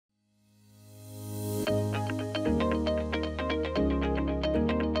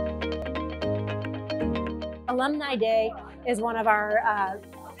Alumni Day is one of our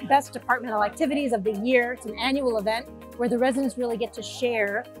best departmental activities of the year. It's an annual event where the residents really get to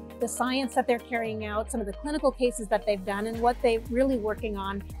share the science that they're carrying out, some of the clinical cases that they've done, and what they're really working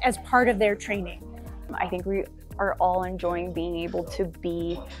on as part of their training. I think we are all enjoying being able to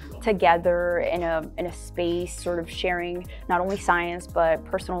be together in a space, sort of sharing not only science but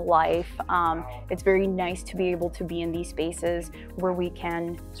personal life. It's very nice to be able to be in these spaces where we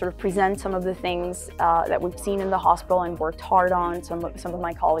can sort of present some of the things that we've seen in the hospital and worked hard on. Some of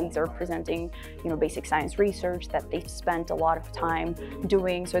my colleagues are presenting, basic science research that they've spent a lot of time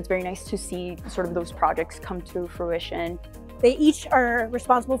doing. So it's very nice to see sort of those projects come to fruition. They each are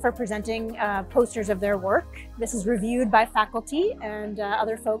responsible for presenting posters of their work. This is reviewed by faculty and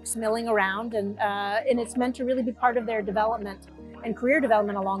other folks milling around, and it's meant to really be part of their development and career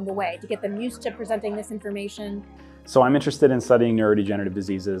development along the way, to get them used to presenting this information. So I'm interested in studying neurodegenerative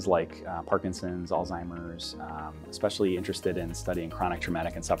diseases like Parkinson's, Alzheimer's, especially interested in studying chronic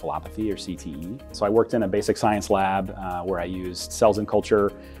traumatic encephalopathy, or CTE. So I worked in a basic science lab where I used cells in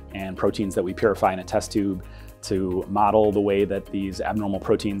culture and proteins that we purify in a test tube to model the way that these abnormal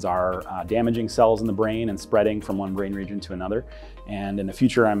proteins are damaging cells in the brain and spreading from one brain region to another. And in the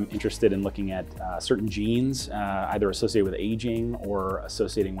future, I'm interested in looking at certain genes, either associated with aging or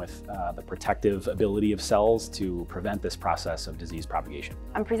associating with the protective ability of cells to prevent this process of disease propagation.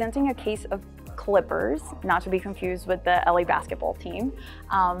 I'm presenting a case of Clippers, not to be confused with the LA basketball team,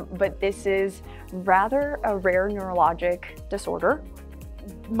 but this is rather a rare neurologic disorder.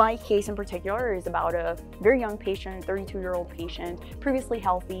 My case in particular is about a very young patient, 32-year-old patient, previously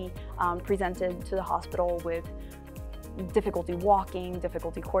healthy, presented to the hospital with difficulty walking,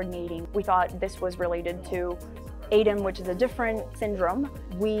 difficulty coordinating. We thought this was related to ADEM, which is a different syndrome.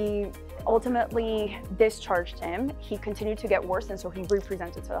 We ultimately discharged him. He continued to get worse, and so he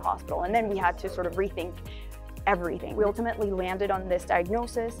re-presented to the hospital. And then we had to sort of rethink everything. We ultimately landed on this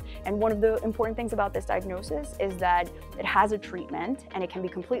diagnosis, and one of the important things about this diagnosis is that it has a treatment and it can be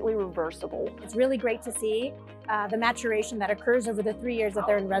completely reversible. It's really great to see the maturation that occurs over the 3 years that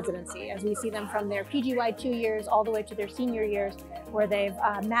they're in residency, as we see them from their PGY 2 years all the way to their senior years, where they've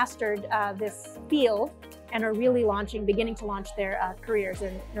mastered this field and are really beginning to launch their careers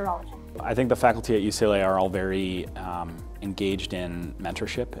in neurology. I think the faculty at UCLA are all very engaged in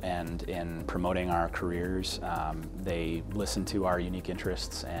mentorship and in promoting our careers. They listen to our unique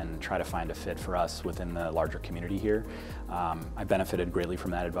interests and try to find a fit for us within the larger community here. I benefited greatly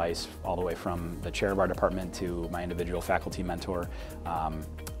from that advice, all the way from the chair of our department to my individual faculty mentor,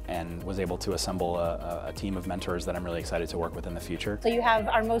 and was able to assemble a team of mentors that I'm really excited to work with in the future. So you have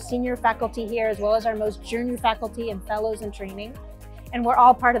our most senior faculty here, as well as our most junior faculty and fellows in training. And we're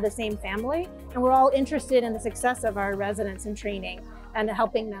all part of the same family, and we're all interested in the success of our residents in training and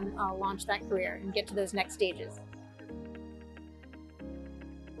helping them launch that career and get to those next stages.